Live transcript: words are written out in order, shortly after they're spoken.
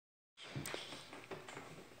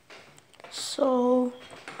So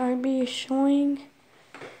I'll be showing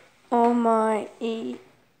all my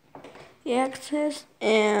EXs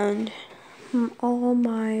and all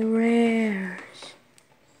my rares.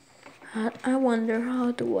 I wonder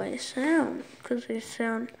how do I sound, because I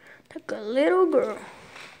sound like a little girl.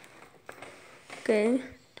 Okay,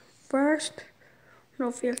 first, I don't know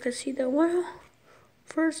if you can see that well.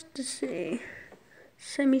 First is a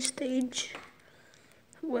semi-stage.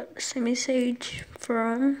 What semi-stage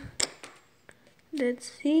from?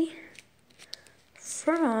 Let's see.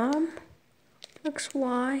 From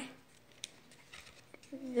XY.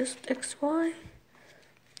 Just XY.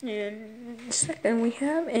 And second we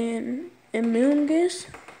have an Amoonguss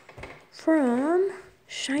from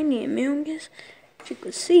Shiny Amoonguss, as you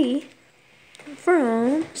can see,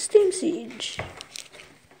 from Steam Siege.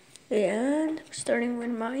 And starting with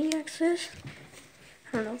my EXs,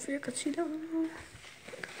 I don't know if you can see that one.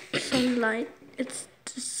 Sunlight, it's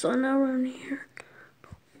the sun around here.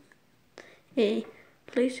 A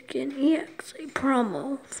Blaziken EX, a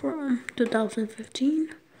promo from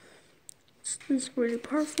 2015. It's really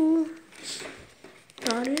powerful.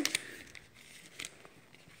 Got it.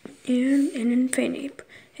 And an Infernape,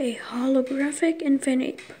 a holographic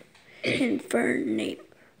Infernape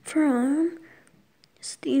from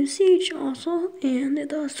Steam Siege also, and it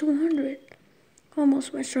does 200.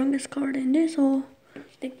 Almost my strongest card in this whole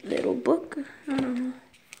little book. I don't know.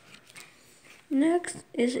 Next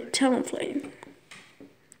is a Talonflame.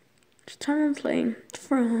 It's Talonflame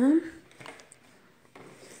from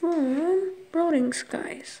Rolling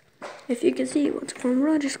Skies. If you can see what's from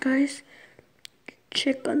Rolling Skies,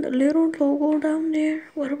 check on the little logo down there,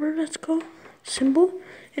 whatever that's called, symbol,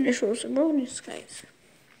 and it shows the Rolling Skies.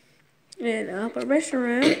 And Upper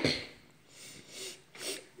Restaurant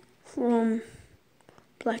from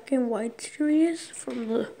Black and White series from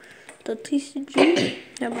the TCG.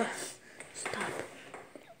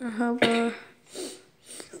 I have a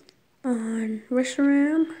on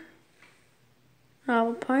Reshiram. I have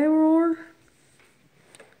a Pyroar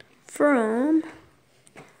from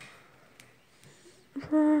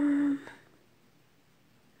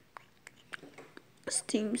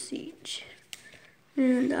Steam Siege.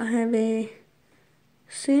 And I have a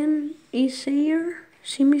Simisear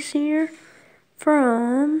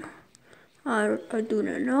from I do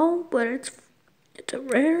not know, but it's a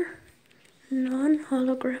rare,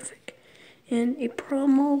 non-holographic, and a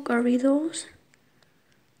promo Gyarados.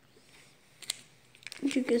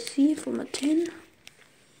 As you can see from a tin,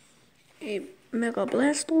 a Mega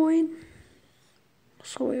Blastoid,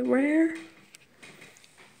 also a rare,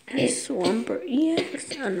 a Swampert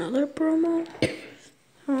EX, another promo. I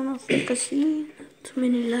don't know if you can see too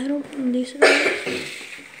many light up in these areas.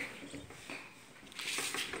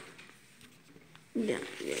 Yeah,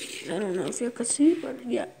 I don't know if you can see, but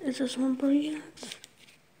yeah, it's a Swampert EX.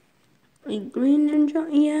 A Green Ninja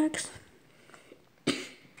EX.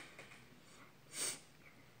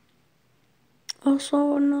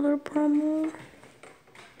 Also another promo.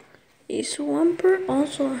 A Swampert,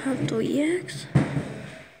 also have 2 EX.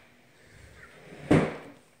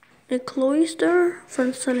 A Cloyster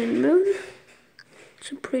from Sun and Moon.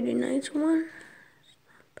 It's a pretty nice one.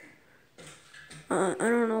 I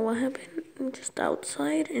don't know what happened. I'm just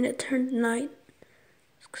outside and it turned night.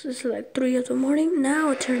 Because it's like 3 in the morning.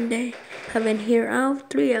 Now it turned day. I've been here out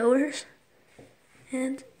 3 hours.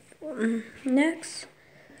 And next,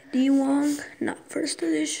 D-Wong, not first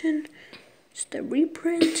edition. It's the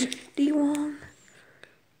reprint D-Wong.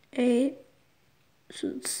 A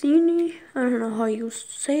Zucchini, I don't know how you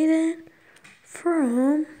say that.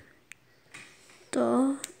 From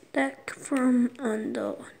the deck from on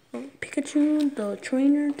the Pikachu, the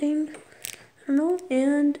trainer thing. I don't know.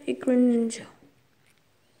 And a Greninja.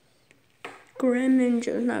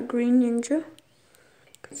 Greninja, not Green Ninja.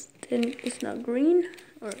 Because then it's not green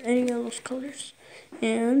or any of those colors.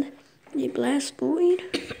 And a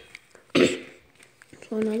Blastoise.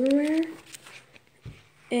 So another rare.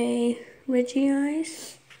 A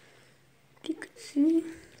Regice. You can see.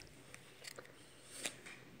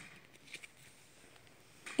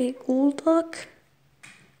 A Golduck.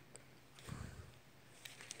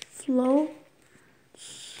 Float.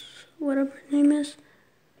 Whatever her name is.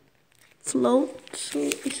 Float. So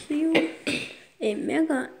it's you. A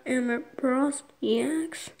Mega Ampharos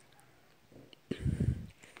EX.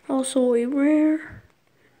 Also a rare.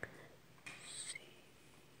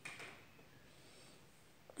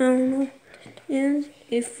 I don't know. And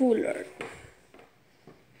a Fullard.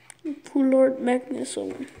 Fullard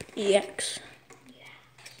Magneson EX.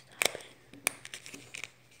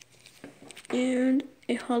 And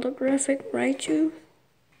a holographic Raichu.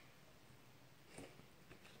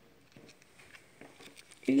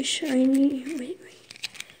 a shiny,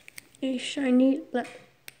 a shiny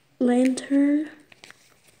lantern,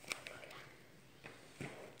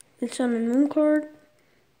 a Sun and Moon card,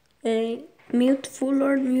 a Full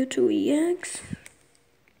Art Mewtwo EX,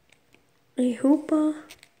 a Hoopa,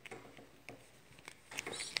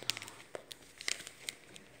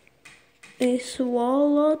 a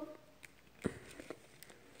Swallow,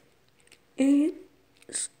 a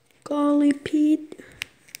Scolipede,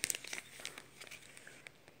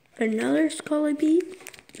 another Scolipede,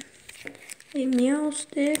 a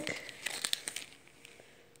Meowstic,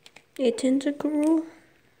 a Tentacruel,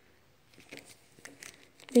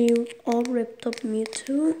 a all ripped up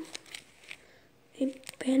Mewtwo, a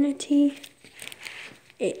Vanity,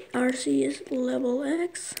 a Arceus level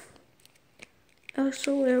X,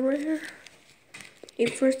 also a rare, a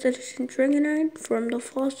first edition Dragonite from the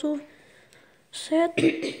Fossil set,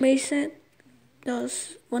 base set,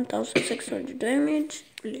 does 1600 damage,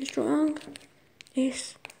 really strong. A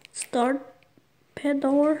Start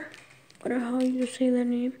Pedor, whatever how you say the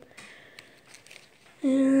name.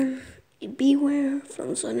 And a Beware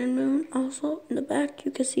from Sun and Moon. Also in the back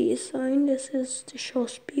you can see a sign that says to show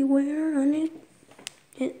Beware on it.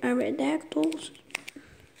 And Aerodactyls.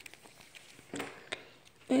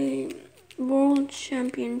 A World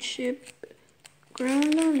Championship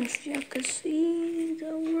Groundon, if you can see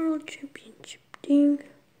the World Championship thing.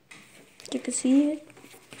 You can see it.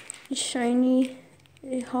 A shiny,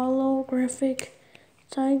 a holographic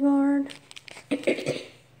Zygarde,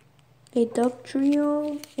 a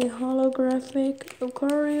Dugtrio, a holographic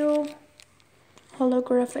Lucario,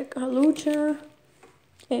 holographic Hawlucha,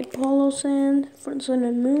 a Palossand from Sun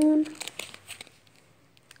and Moon,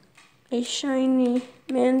 a shiny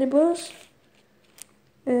Mandibus,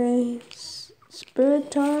 a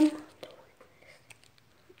Spiritomb,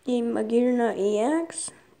 a Magearna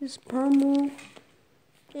EX, this promo,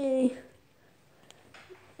 a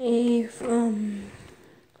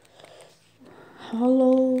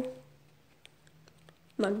Hollow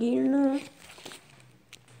Magearna,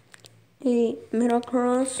 a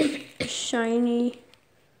Metagross, shiny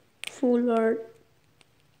Full Art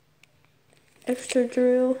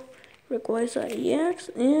Excadrill, Rayquaza EX,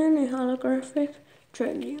 and a holographic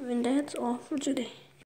Treadwheel, and that's all for today.